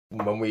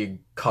when we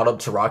caught up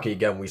to Rocky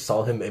again, we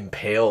saw him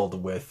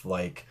impaled with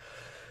like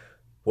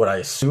what I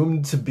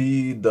assumed to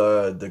be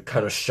the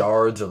kind of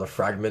shards or the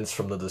fragments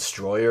from the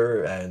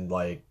destroyer, and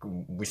like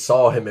we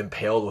saw him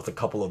impaled with a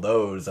couple of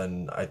those,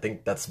 and I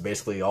think that's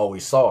basically all we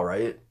saw,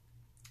 right?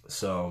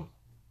 So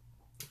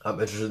I'm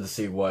interested to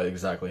see what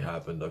exactly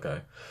happened.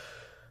 Okay.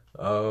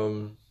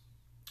 Um,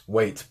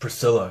 Wait,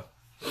 Priscilla.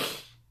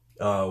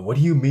 What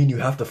do you mean you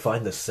have to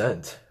find the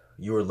scent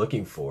you were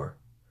looking for?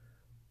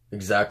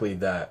 Exactly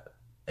that.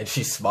 And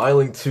she's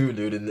smiling too,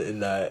 dude, in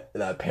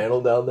that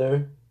panel down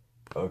there.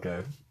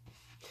 Okay.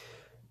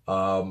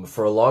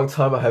 For a long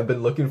time, I have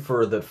been looking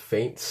for the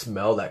faint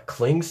smell that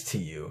clings to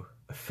you.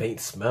 A faint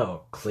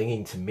smell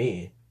clinging to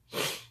me.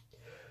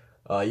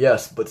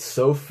 Yes, but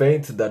so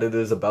faint that it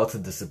is about to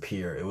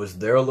disappear. It was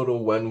there a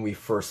little when we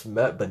first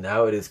met, but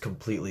now it is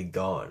completely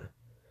gone.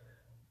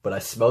 But I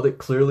smelled it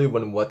clearly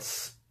when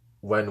what's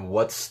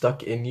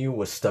stuck in you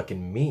was stuck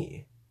in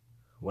me.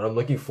 What I'm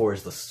looking for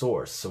is the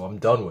source, so I'm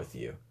done with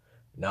you.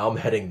 Now I'm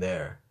heading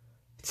there.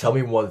 Tell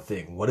me one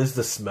thing. What is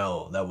the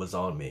smell that was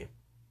on me?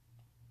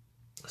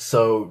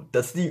 So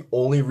that's the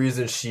only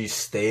reason she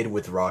stayed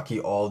with Rocky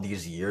all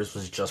these years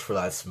was just for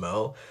that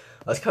smell.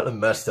 That's kind of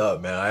messed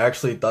up, man. I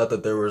actually thought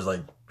that there was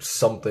like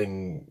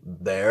something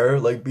there,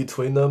 like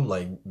between them.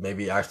 Like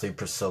maybe actually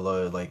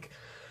Priscilla like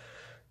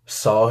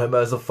saw him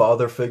as a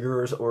father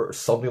figure or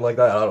something like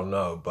that. I don't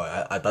know,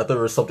 but I thought there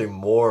was something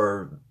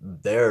more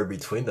there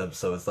between them.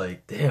 So it's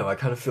like, damn, I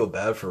kind of feel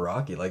bad for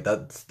Rocky. Like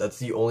that's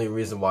the only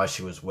reason why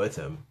she was with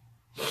him.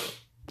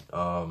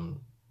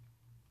 Um,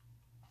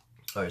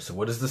 all right. So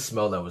what is the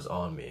smell that was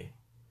on me?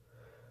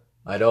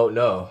 I don't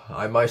know.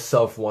 I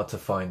myself want to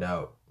find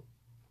out.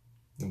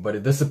 But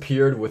it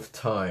disappeared with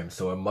time,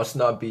 so it must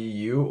not be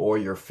you or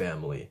your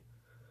family.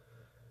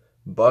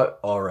 But,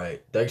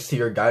 alright, thanks to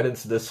your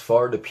guidance this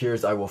far, it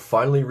appears I will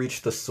finally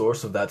reach the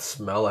source of that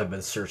smell I've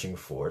been searching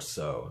for,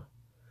 so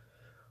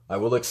I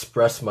will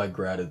express my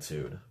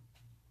gratitude.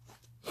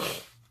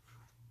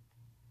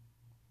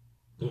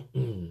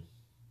 And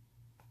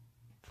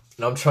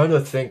I'm trying to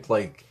think,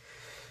 like,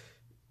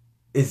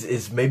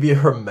 is maybe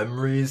her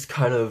memories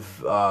kind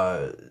of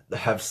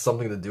have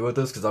something to do with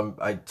this? Because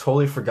I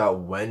totally forgot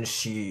when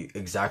she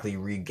exactly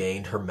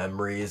regained her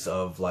memories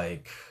of,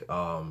 like,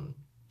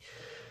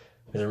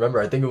 and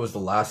remember, I think it was the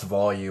last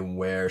volume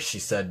where she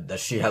said that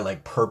she had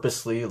like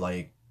purposely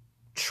like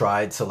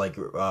tried to like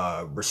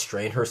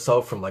restrain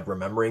herself from like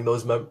remembering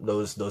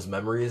those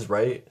memories,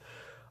 right?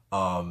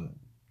 Um,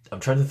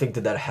 I'm trying to think,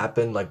 did that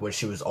happen like when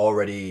she was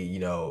already,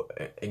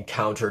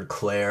 encountered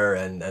Claire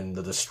and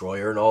the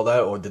Destroyer and all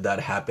that, or did that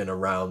happen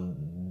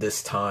around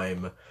this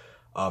time?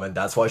 And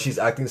that's why she's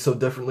acting so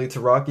differently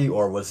to Rocky,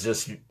 or was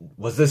this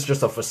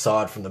just a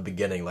facade from the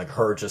beginning, like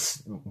her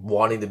just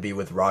wanting to be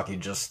with Rocky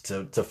just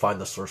to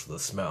find the source of the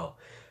smell?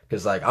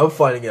 Because like I'm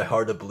finding it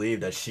hard to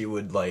believe that she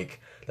would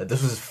like that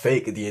this was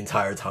fake the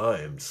entire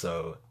time.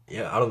 So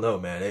yeah, I don't know,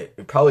 man.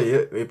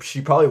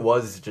 She probably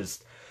was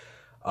just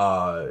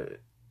uh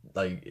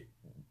like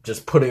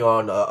just putting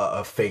on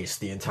a face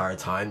the entire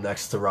time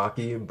next to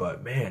Rocky.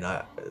 But man,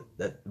 I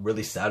that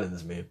really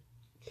saddens me.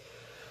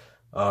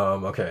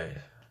 Okay.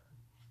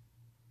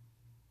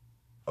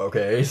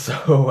 Okay,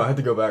 so I have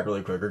to go back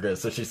really quick. Okay,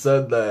 so she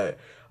said that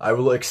I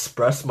will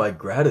express my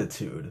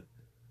gratitude.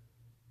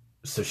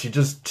 So she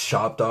just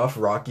chopped off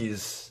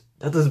Rocky's.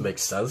 That doesn't make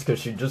sense because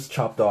she just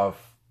chopped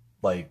off,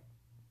 like,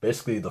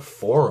 basically the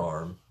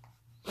forearm.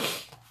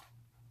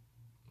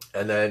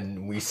 And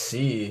then we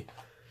see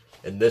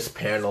in this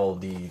panel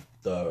the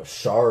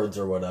shards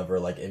or whatever,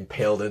 like,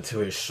 impaled into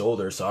his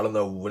shoulder. So I don't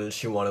know, wouldn't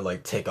she want to,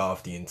 like, take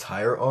off the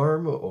entire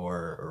arm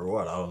or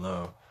what? I don't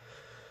know.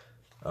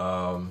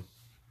 Um,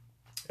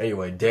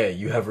 Anyway, Day,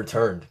 you have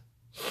returned.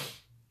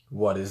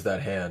 What is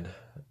that hand?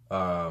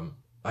 I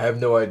have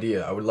no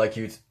idea. I would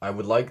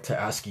like to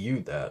ask you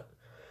that.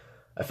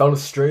 I found a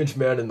strange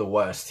man in the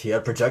West. He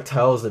had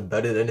projectiles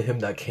embedded in him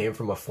that came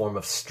from a form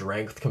of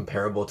strength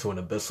comparable to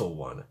an abyssal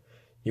one.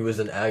 He was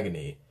in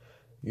agony.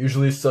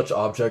 Usually such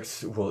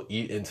objects will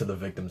eat into the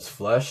victim's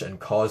flesh and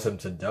cause him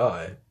to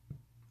die.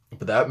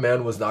 But that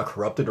man was not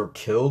corrupted or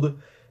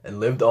killed and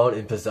lived on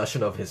in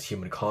possession of his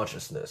human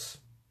consciousness.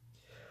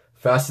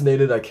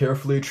 Fascinated, I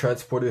carefully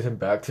transported him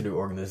back to the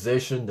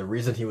organization. The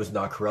reason he was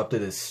not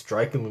corrupted is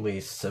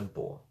strikingly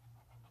simple.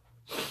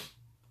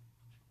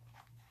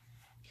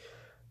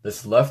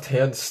 This left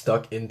hand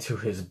stuck into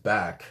his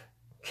back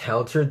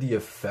countered the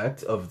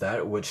effect of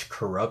that which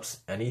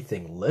corrupts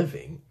anything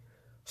living.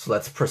 So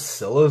that's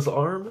Priscilla's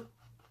arm?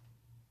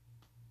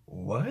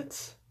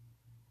 What?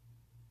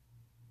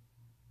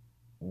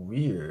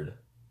 Weird.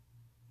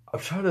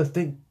 I'm trying to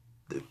think.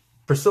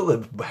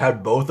 Priscilla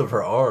had both of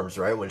her arms,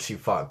 right, when she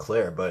fought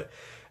Claire, but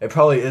it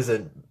probably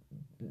isn't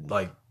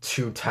like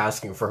too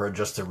tasking for her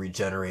just to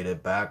regenerate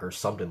it back or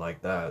something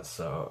like that.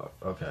 So,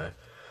 okay.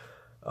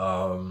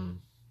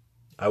 Um,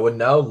 I would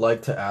now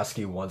like to ask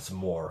you once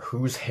more,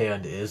 whose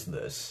hand is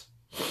this?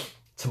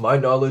 To my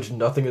knowledge,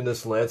 nothing in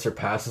this land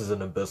surpasses an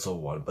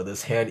abyssal one, but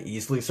this hand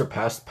easily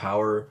surpassed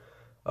power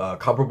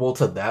comparable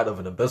to that of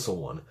an abyssal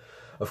one.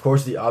 Of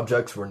course, the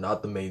objects were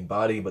not the main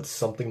body, but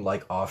something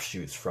like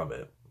offshoots from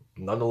it.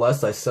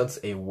 Nonetheless, I sense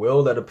a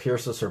will that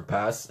appears to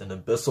surpass an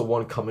abyssal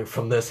one coming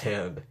from this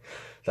hand.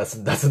 That's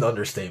an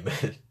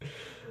understatement.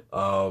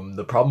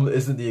 The problem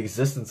isn't the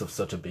existence of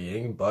such a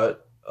being,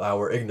 but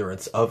our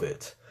ignorance of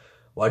it.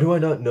 Why do I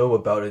not know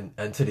about an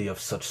entity of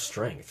such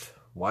strength?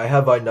 Why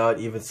have I not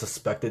even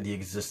suspected the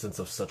existence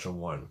of such a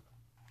one?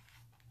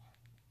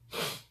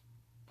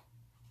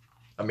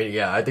 I mean,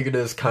 yeah, I think it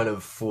is kind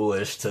of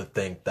foolish to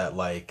think that,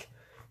 like,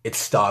 it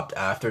stopped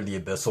after the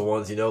abyssal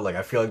ones, you know? Like,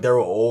 I feel like there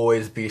will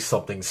always be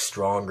something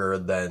stronger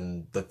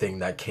than the thing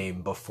that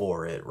came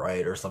before it,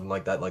 right? Or something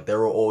like that. Like, there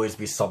will always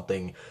be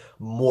something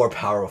more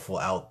powerful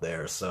out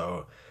there,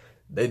 so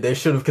they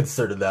should have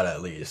considered that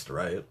at least,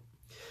 right?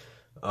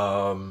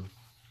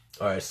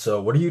 Alright,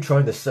 so what are you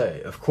trying to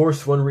say? Of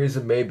course, one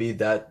reason may be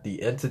that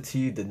the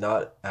entity did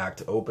not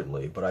act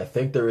openly, but I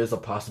think there is a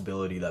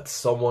possibility that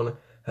someone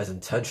has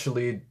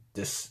intentionally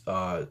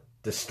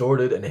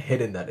distorted and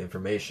hidden that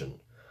information.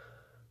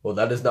 Well,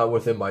 that is not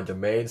within my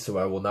domain, so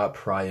I will not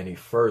pry any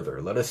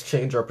further. Let us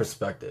change our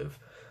perspective.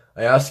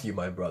 I ask you,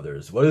 my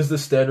brothers, what is the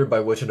standard by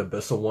which an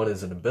abyssal one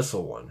is an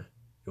abyssal one?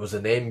 It was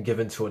a name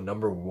given to a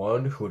number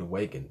one who had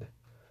awakened.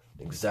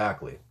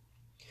 Exactly.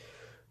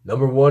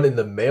 Number one in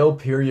the male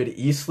period,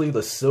 Eastleigh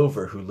the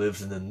Silver, who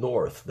lives in the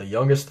north, the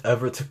youngest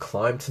ever to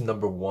climb to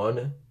number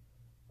one,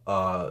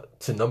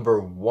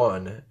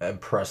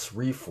 Empress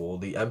Reeful,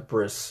 the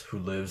empress who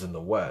lives in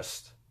the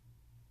west.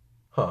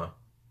 Huh.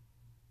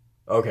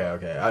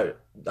 Okay. I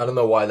don't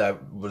know why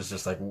that was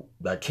just like,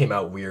 that came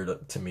out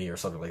weird to me or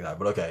something like that,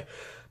 but okay.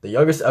 The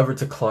youngest ever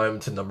to climb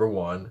to number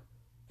one,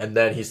 and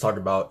then he's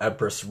talking about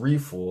Empress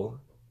Reeful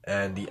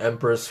and the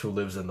empress who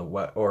lives in the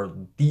west, or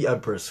the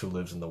empress who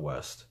lives in the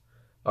west.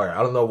 Alright,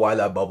 I don't know why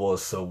that bubble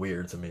is so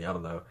weird to me, I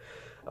don't know.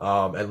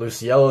 And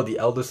Luciella, the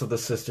eldest of the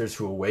sisters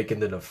who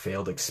awakened in a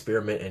failed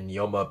experiment in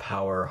Yoma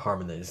power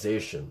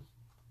harmonization.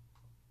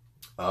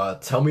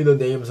 Tell me the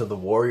names of the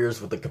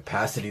warriors with the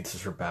capacity to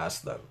surpass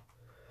them.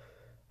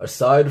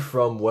 Aside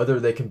from whether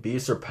they can be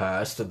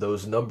surpassed,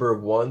 those number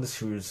ones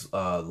whose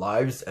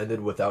lives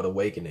ended without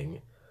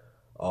awakening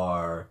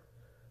are...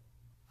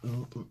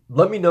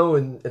 Let me know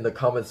in the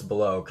comments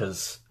below,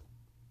 because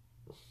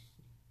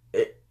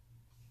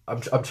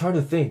I'm trying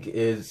to think,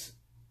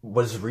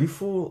 was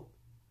Reeful...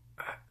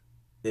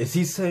 Is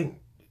he saying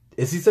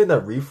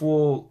that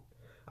Reeful...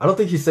 I don't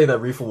think he's saying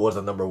that Reeful was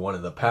a number one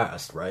in the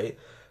past, right?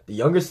 The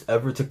youngest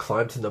ever to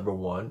climb to number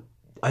one.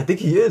 I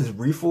think he is.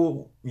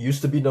 Reeful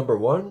used to be number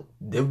one.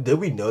 Did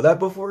we know that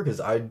before?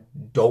 Because I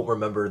don't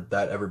remember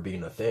that ever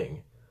being a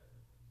thing.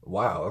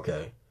 Wow,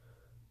 okay.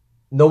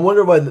 No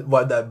wonder why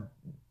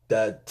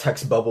that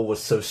text bubble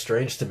was so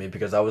strange to me,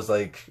 because I was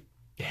like,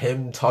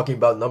 him talking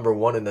about number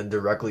one and then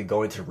directly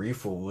going to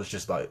Reeful was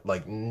just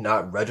like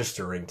not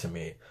registering to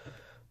me.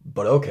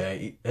 But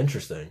okay,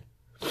 interesting.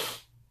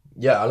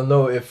 Yeah, I don't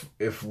know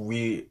if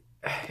we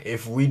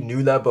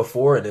knew that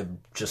before and it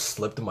just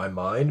slipped my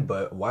mind,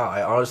 but wow,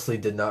 I honestly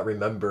did not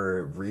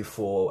remember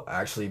Reeful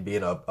actually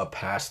being a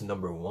past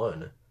number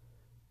one.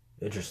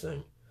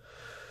 Interesting.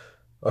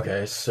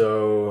 Okay,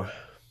 so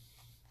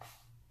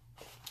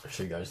I'll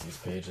show you guys these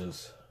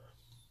pages.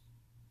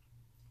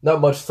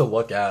 Not much to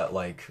look at,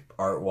 like,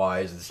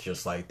 art-wise. It's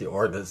just, like, the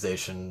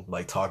organization,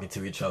 like, talking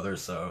to each other,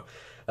 so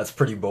that's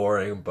pretty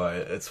boring, but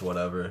it's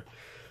whatever.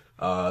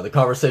 The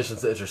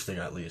conversation's interesting,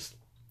 at least.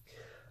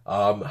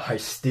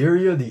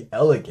 Hysteria the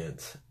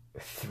Elegant,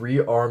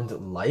 Three-Armed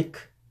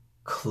Like,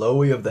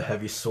 Chloe of the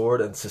Heavy Sword,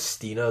 and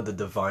Sistina the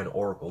Divine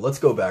Oracle. Let's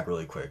go back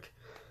really quick.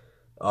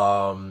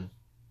 So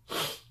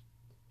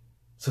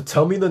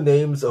tell me the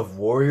names of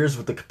warriors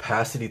with the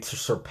capacity to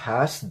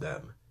surpass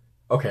them.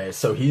 Okay,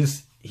 so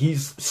he's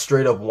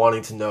straight up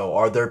wanting to know,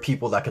 are there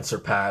people that can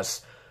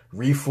surpass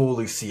Reeful,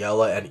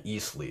 Luciella, and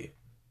Eastleigh?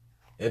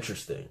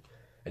 Interesting.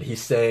 And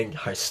he's saying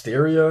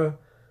Hysteria,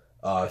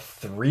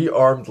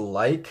 Three-Armed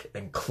Like,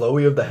 and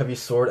Chloe of the Heavy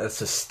Sword, and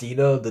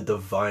Sistina the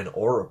Divine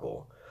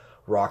Oracle.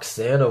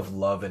 Roxanne of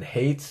Love and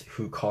Hate,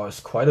 who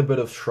caused quite a bit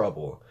of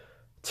trouble.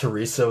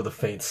 Teresa of the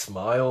Faint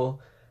Smile,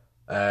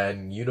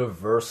 and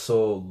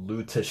Universal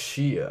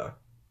Lutetia.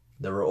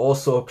 There were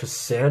also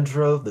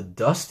Cassandra the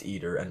Dust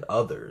Eater and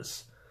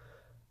others.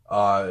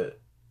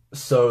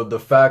 So the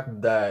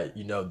fact that,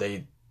 you know,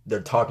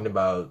 they're talking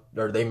about,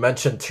 or they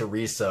mentioned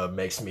Teresa,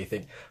 makes me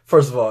think,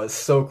 first of all, it's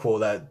so cool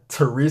that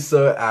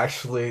Teresa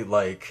actually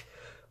like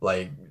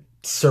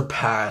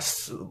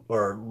surpassed,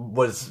 or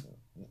was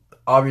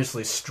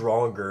obviously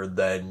stronger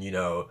than, you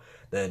know,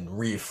 than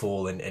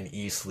Reeful and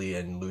Eastleigh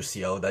and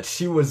Luciella, that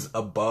she was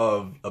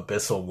above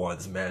Abyssal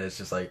ones, man. It's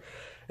just like,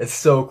 it's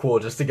so cool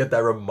just to get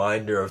that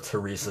reminder of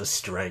Teresa's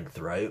strength,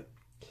 right?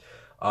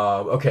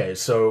 Okay,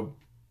 so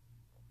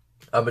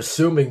I'm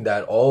assuming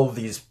that all of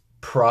these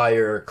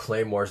prior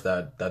Claymores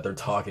that they're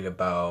talking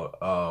about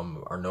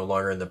are no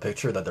longer in the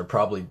picture, that they're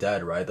probably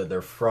dead, right? That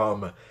they're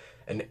from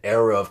an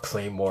era of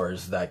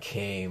Claymores that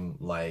came,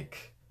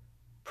 like,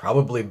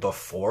 probably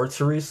before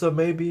Teresa,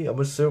 maybe? I'm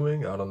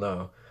assuming? I don't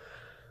know.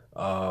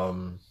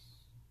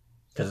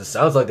 Because it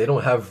sounds like they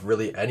don't have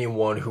really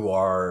anyone who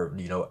are,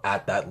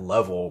 at that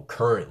level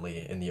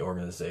currently in the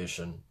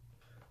organization.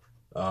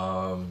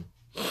 Um,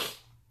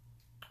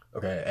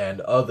 okay,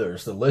 and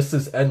others. The list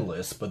is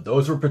endless, but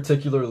those were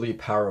particularly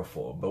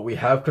powerful. But we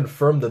have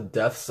confirmed the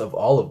deaths of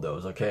all of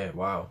those. Okay,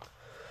 wow.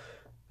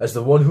 As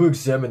the one who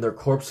examined their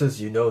corpses,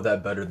 you know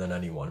that better than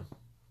anyone.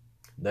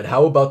 Then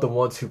how about the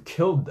ones who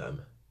killed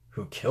them?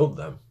 Who killed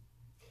them?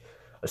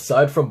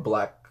 Aside from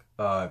black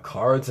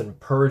cards and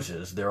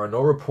purges, there are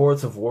no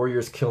reports of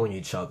warriors killing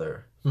each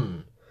other.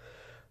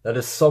 That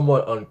is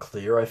somewhat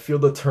unclear. I feel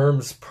the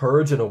terms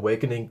purge and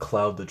awakening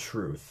cloud the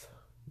truth.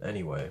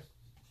 Anyway.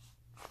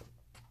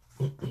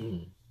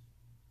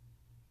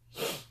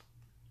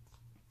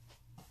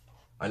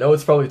 I know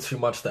it's probably too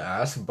much to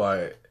ask,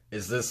 but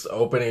is this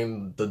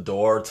opening the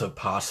door to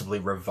possibly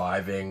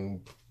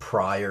reviving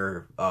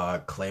prior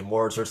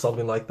Claymores or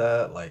something like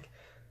that? Like,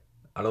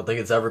 I don't think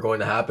it's ever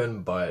going to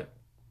happen, but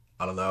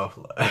I don't know.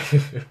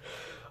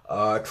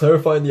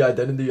 Clarifying the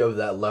identity of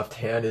that left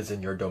hand is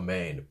in your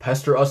domain.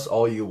 Pester us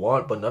all you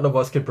want, but none of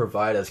us can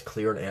provide as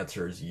clear an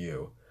answer as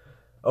you.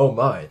 Oh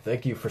my,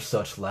 thank you for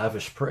such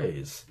lavish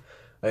praise.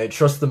 I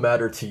trust the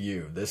matter to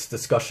you. This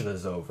discussion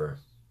is over.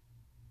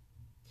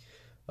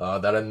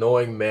 That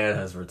annoying man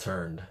has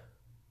returned.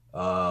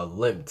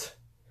 Limped.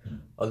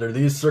 Under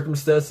these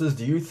circumstances,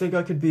 do you think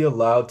I could be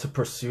allowed to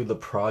pursue the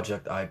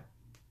project I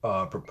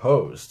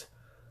proposed?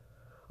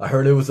 I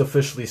heard it was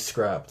officially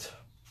scrapped.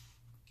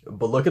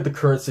 But look at the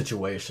current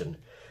situation.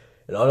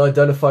 An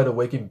unidentified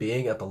awakened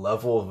being at the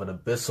level of an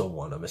abyssal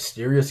one, a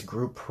mysterious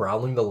group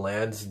prowling the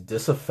lands,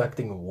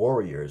 disaffecting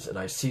warriors, and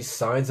I see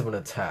signs of an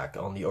attack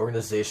on the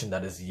organization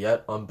that is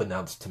yet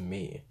unbeknownst to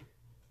me.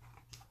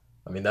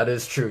 I mean, that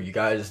is true. You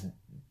guys,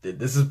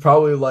 this is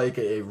probably like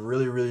a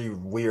really, really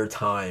weird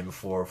time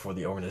for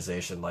the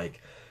organization.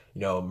 Like,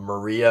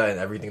 Maria and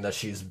everything that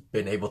she's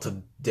been able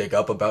to dig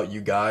up about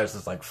you guys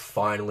is like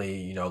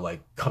finally,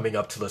 like coming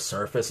up to the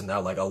surface, and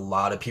now like a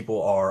lot of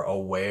people are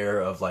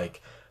aware of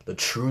like the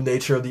true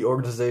nature of the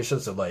organization.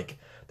 So like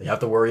they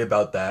have to worry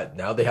about that.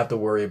 Now they have to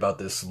worry about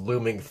this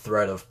looming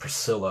threat of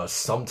Priscilla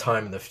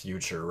sometime in the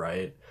future,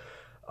 right?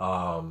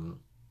 So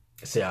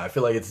yeah, I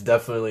feel like it's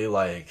definitely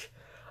like,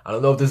 I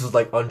don't know if this is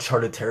like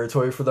uncharted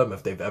territory for them,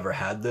 if they've ever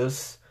had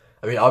this.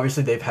 I mean,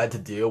 obviously they've had to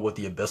deal with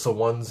the abyssal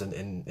ones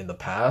in the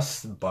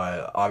past,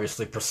 but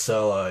obviously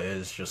Priscilla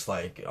is just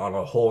like on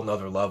a whole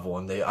nother level,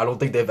 and I don't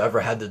think they've ever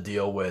had to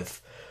deal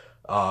with,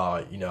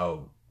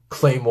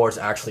 Claymore's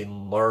actually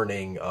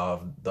learning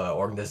of the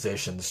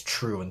organization's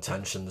true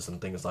intentions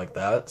and things like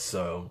that.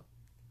 So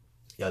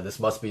yeah, this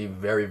must be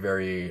very,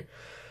 very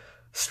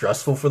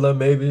stressful for them,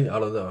 maybe. I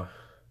don't know.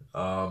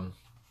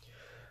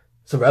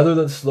 So rather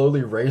than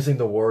slowly raising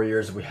the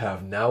warriors we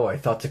have now, I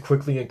thought to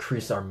quickly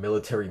increase our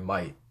military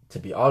might. To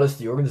be honest,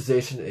 the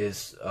organization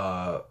is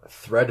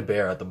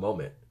threadbare at the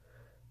moment.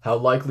 How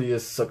likely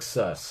is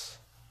success?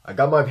 I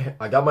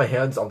got my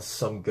hands on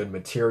some good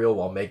material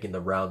while making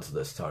the rounds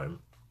this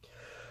time.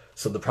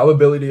 So the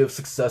probability of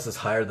success is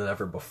higher than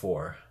ever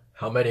before.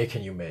 How many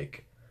can you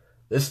make?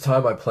 This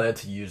time I plan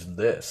to use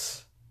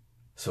this.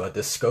 So at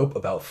this scope,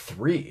 about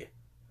 3.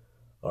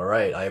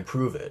 Alright, I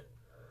approve it.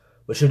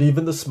 But should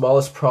even the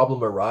smallest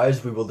problem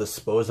arise, we will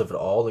dispose of it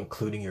all,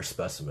 including your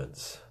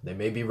specimens. They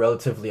may be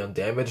relatively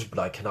undamaged, but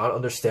I cannot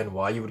understand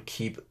why you would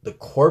keep the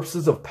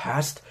corpses of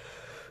past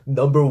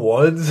number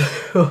ones.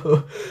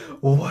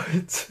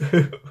 What?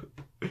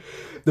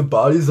 The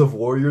bodies of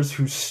warriors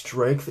whose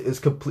strength is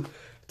complete.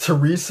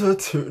 Teresa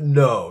to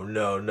no.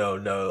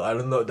 I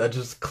don't know. That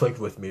just clicked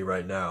with me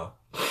right now.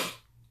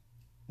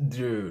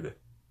 Dude,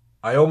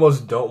 I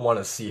almost don't want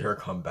to see her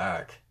come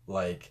back.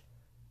 Like,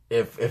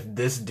 if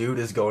this dude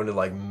is going to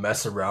like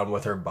mess around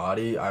with her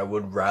body, I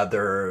would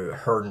rather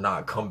her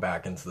not come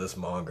back into this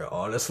manga,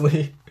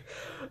 honestly.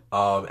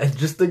 And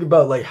just think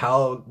about like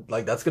how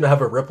like that's gonna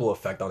have a ripple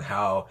effect on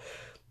how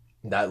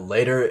that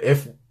later,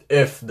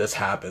 if this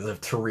happens,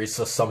 if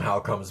Teresa somehow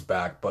comes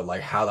back, but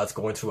like how that's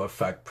going to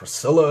affect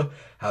Priscilla,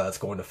 how that's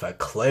going to affect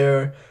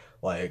Claire,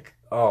 like,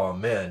 oh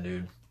man,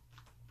 dude.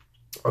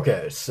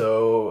 Okay,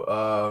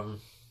 so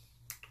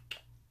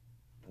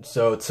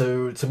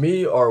to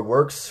me, our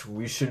works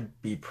we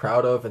should be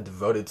proud of and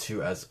devoted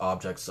to as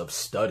objects of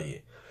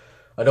study.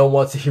 I don't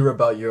want to hear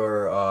about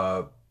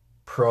your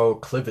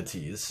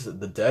proclivities.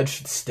 The dead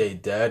should stay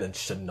dead and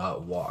should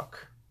not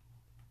walk.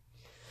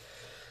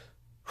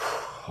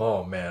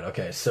 Oh man,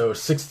 okay, so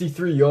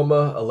 63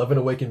 Yoma, 11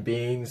 awakened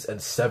beings,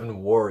 and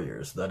 7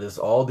 warriors. That is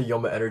all the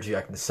Yoma energy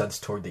I can sense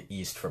toward the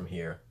east from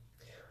here.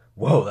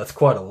 Whoa, that's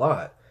quite a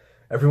lot.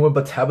 Everyone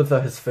but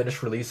Tabitha has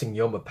finished releasing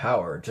Yoma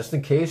power. Just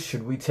in case,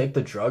 should we take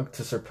the drug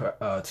to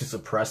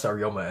suppress our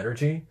Yoma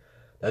energy?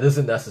 That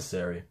isn't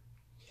necessary.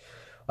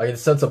 I can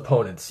sense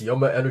opponents,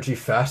 Yoma energy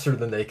faster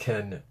than they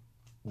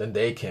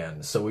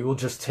can, so we will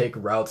just take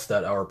routes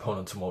that our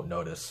opponents won't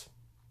notice.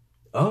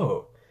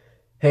 Oh,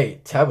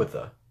 hey,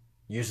 Tabitha,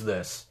 use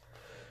this.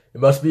 It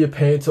must be a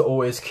pain to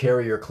always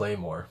carry your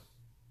Claymore.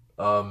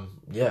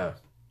 Yeah.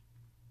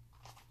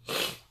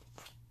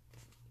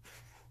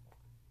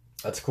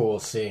 That's cool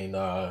seeing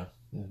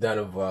Kind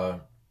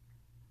of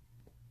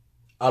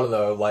I don't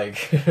know,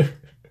 like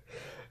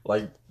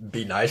like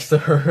be nice to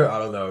her. I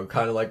don't know,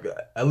 kind of like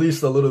at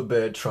least a little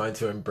bit trying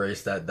to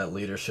embrace that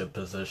leadership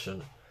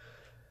position,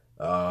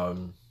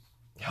 um,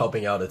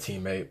 helping out a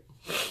teammate.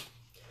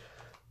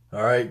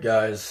 All right,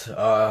 guys.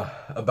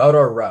 About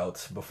our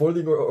route. Before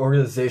the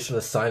organization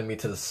assigned me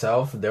to the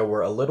south, there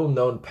were a little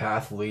known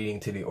path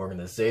leading to the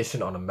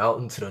organization on a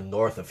mountain to the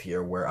north of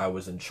here where I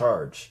was in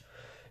charge.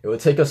 It would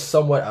take us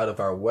somewhat out of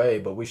our way,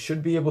 but we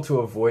should be able to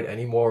avoid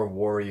any more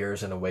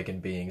warriors and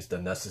awakened beings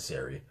than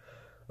necessary.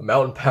 A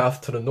mountain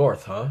path to the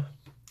north, huh?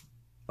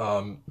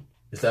 Um,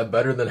 is that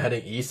better than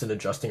heading east and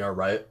adjusting our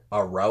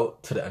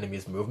route to the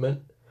enemy's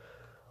movement?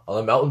 On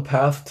the mountain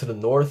path to the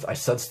north, I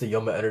sensed the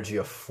Yoma energy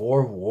of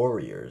 4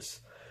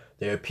 warriors.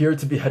 They appeared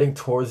to be heading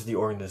towards the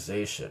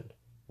organization.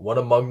 One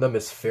among them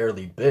is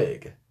fairly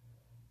big,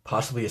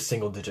 possibly a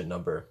single-digit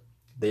number.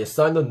 They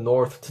assigned the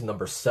north to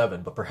number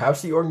 7, but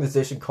perhaps the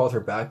organization called her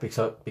back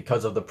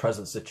because of the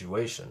present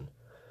situation.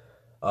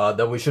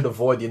 Then we should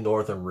avoid the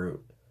northern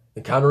route.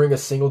 Encountering a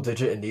single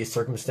digit in these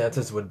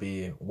circumstances would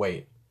be,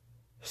 wait,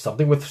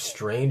 something with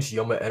strange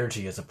Yoma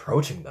energy is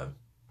approaching them.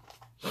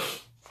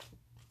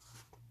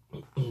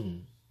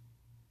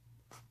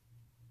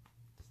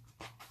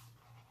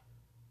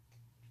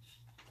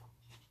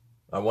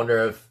 I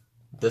wonder if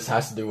this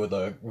has to do with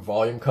a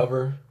volume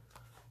cover.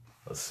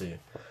 Let's see.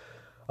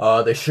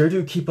 They sure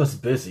do keep us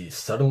busy,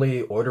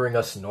 suddenly ordering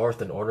us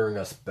north and ordering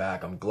us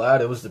back. I'm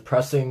glad. It was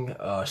depressing,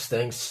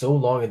 staying so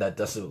long in that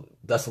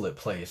desolate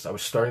place. I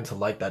was starting to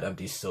like that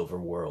empty silver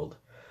world.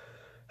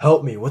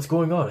 Help me, what's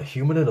going on? A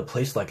human in a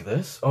place like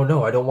this? Oh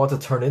no, I don't want to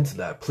turn into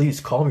that. Please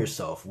calm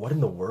yourself. What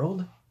in the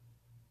world?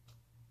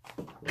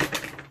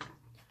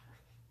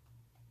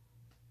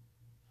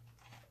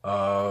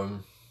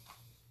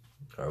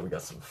 Alright, we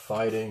got some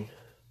fighting.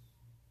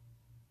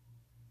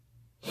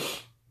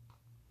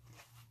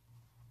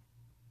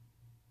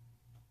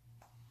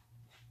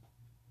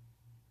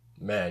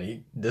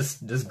 Man, this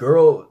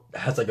girl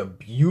has like a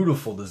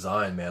beautiful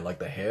design, man. Like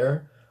the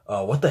hair.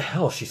 What the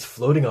hell? She's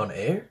floating on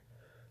air?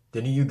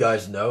 Didn't you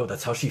guys know?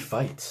 That's how she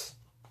fights.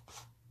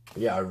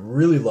 Yeah, I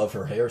really love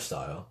her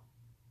hairstyle.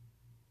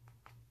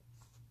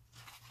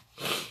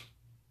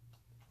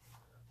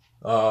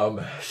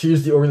 She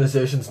is the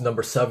organization's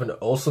number 7,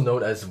 also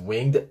known as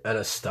Winged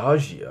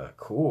Anastasia.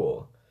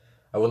 Cool.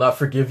 I will not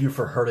forgive you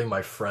for hurting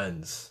my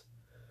friends.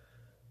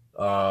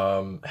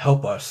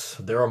 Help us.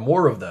 There are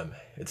more of them.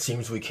 It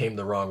seems we came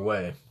the wrong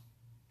way.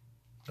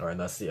 Alright,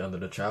 that's the end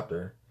of the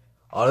chapter.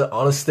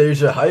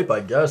 Anastasia hype,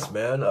 I guess,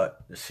 man.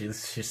 She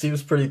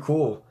seems pretty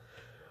cool.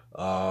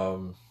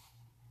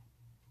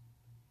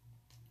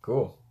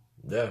 Cool.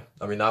 Yeah,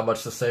 I mean, not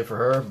much to say for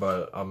her,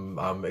 but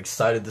I'm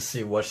excited to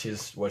see what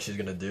she's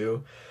gonna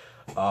do.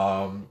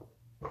 I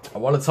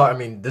want to talk. I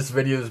mean, this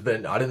video has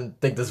been. I didn't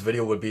think this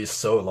video would be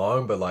so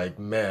long, but like,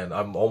 man,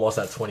 I'm almost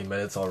at 20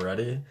 minutes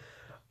already.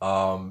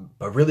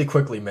 But really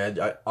quickly, man.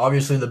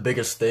 Obviously, the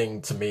biggest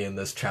thing to me in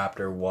this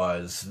chapter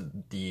was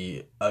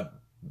the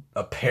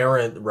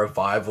apparent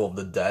revival of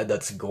the dead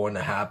that's going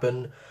to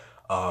happen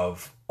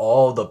of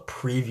all the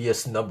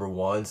previous number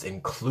 1s,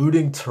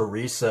 including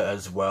Teresa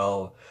as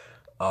well.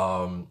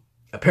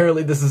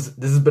 Apparently this has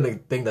been a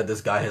thing that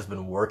this guy has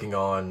been working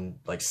on,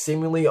 like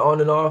seemingly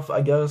on and off,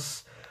 I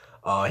guess.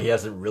 He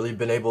hasn't really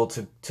been able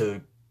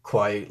to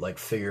quite like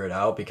figure it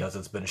out because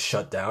it's been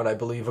shut down, I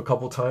believe, a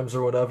couple times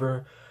or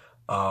whatever.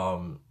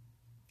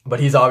 But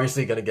he's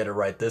obviously gonna get it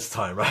right this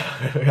time,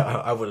 right?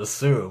 I would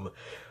assume.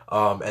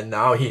 And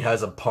now he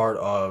has a part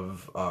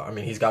of, I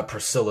mean, he's got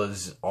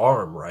Priscilla's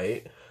arm,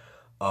 right?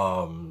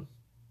 So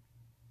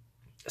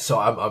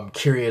I'm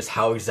curious,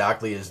 how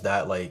exactly is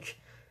that like?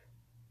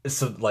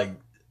 So like,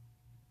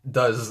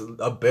 does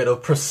a bit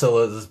of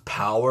Priscilla's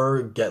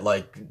power get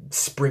like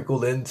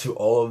sprinkled into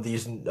all of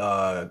these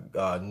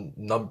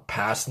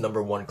past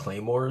number 1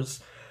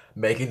 claymores,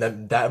 making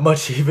them that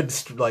much even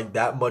like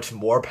that much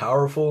more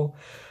powerful?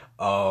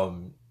 I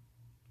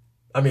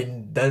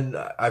mean, then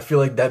I feel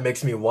like that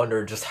makes me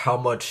wonder just how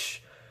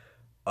much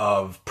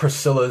of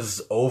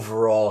Priscilla's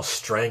overall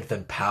strength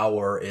and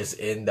power is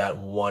in that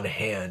one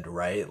hand,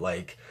 right?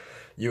 Like,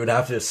 you would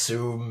have to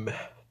assume,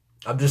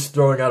 I'm just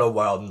throwing out a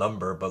wild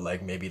number, but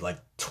like maybe like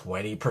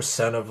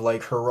 20% of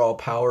like her raw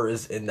power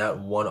is in that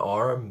one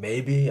arm,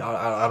 maybe.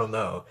 I don't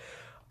know.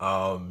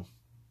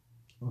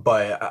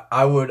 But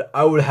I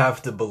would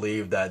have to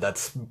believe that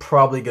that's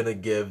probably gonna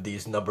give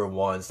these number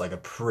 1s like a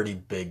pretty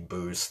big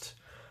boost.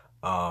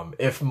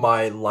 If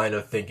my line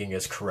of thinking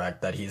is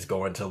correct, that he's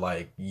going to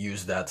like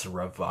use that to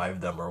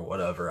revive them or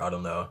whatever. I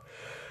don't know.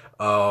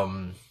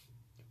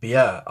 But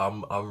yeah,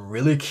 I'm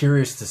really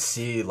curious to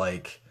see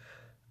like.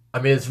 I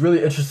mean, it's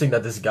really interesting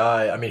that this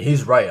guy, I mean,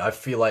 he's right. I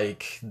feel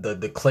like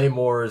the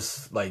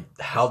Claymores, like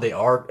how they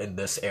are in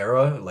this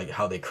era, like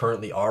how they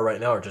currently are right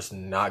now, are just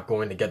not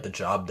going to get the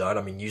job done.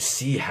 I mean, you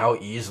see how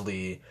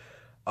easily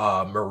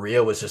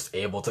Maria was just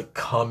able to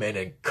come in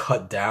and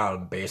cut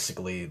down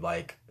basically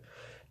like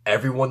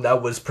everyone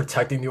that was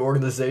protecting the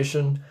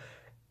organization.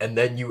 and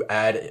then you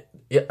add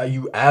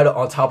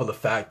on top of the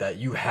fact that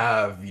you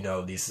have,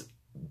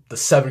 the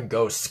seven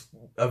ghosts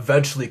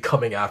eventually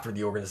coming after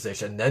the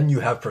organization, and then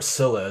you have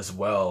Priscilla as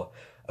well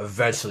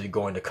eventually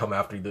going to come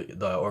after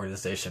the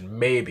organization,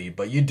 maybe,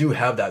 but you do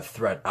have that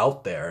threat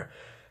out there.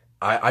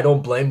 I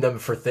don't blame them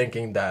for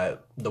thinking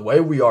that the way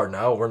we are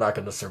now, we're not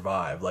going to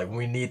survive. Like,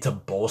 we need to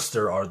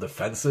bolster our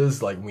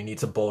defenses. Like, we need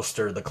to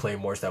bolster the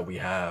claymores that we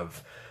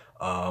have,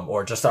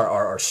 or just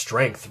our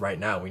strength right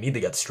now. We need to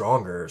get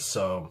stronger.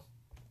 So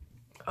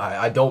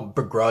I don't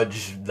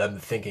begrudge them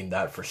thinking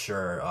that for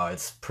sure.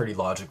 It's pretty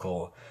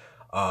logical.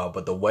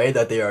 But the way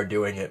that they are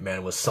doing it,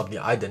 man, was something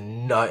I did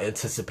not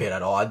anticipate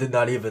at all. I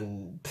didn't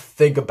even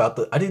think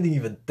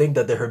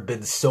that there had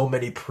been so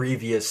many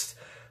previous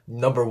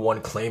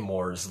 #1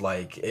 claymores.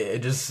 Like, it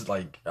just,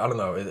 like, I don't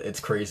know, it's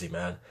crazy,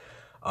 man.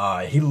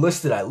 He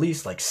listed at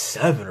least like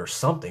 7 or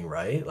something,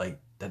 right? Like,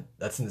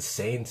 that's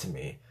insane to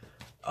me.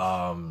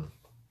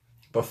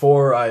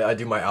 Before I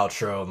do my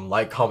outro, and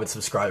like, comment,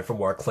 subscribe for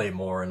more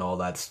Claymore and all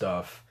that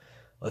stuff,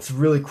 let's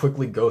really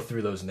quickly go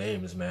through those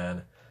names,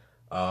 man.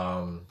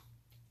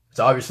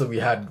 So obviously we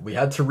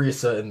had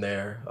Teresa in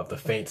there, of the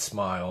Faint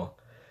Smile.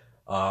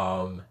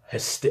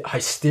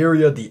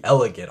 Hysteria the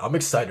Elegant. I'm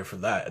excited for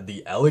that.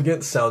 The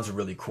Elegant sounds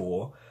really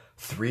cool.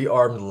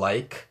 3-armed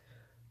like.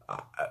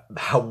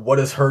 What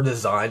is her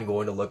design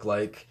going to look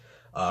like?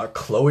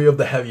 Chloe of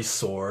the Heavy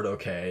Sword,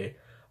 okay.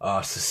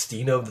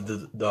 Sistina of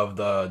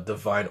the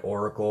Divine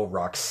Oracle.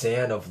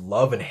 Roxanne of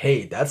Love and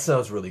Hate. That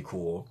sounds really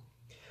cool.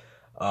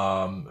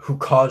 Who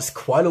caused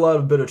quite a lot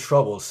of bit of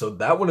trouble. So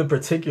that one in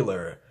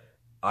particular,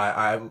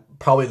 I'm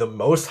probably the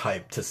most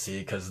hyped to see,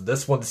 because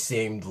this one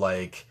seemed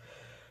like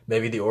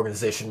maybe the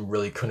organization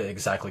really couldn't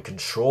exactly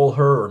control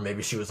her, or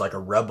maybe she was like a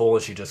rebel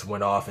and she just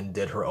went off and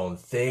did her own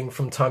thing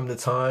from time to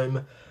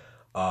time.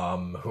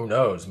 Who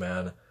knows,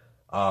 man.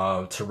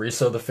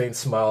 Teresa the Faint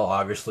Smile,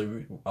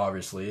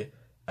 obviously.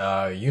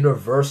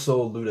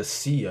 Universal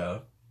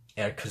Lutetia,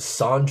 and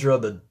Cassandra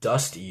the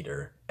Dust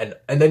Eater. And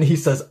then he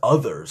says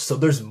others, so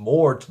there's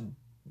more.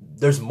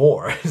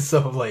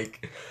 So,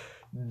 like,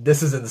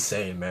 this is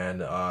insane,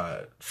 man.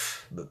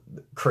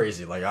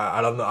 Crazy. Like,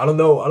 I don't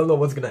know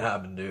what's gonna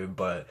happen, dude.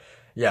 But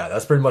yeah,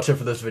 that's pretty much it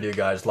for this video,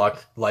 guys.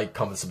 Like,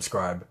 comment,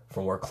 subscribe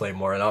for more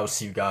Claymore, and I'll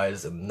see you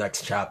guys in the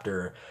next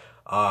chapter.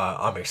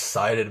 I'm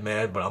excited,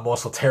 man, but I'm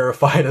also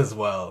terrified as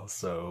well.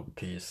 So,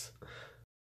 peace.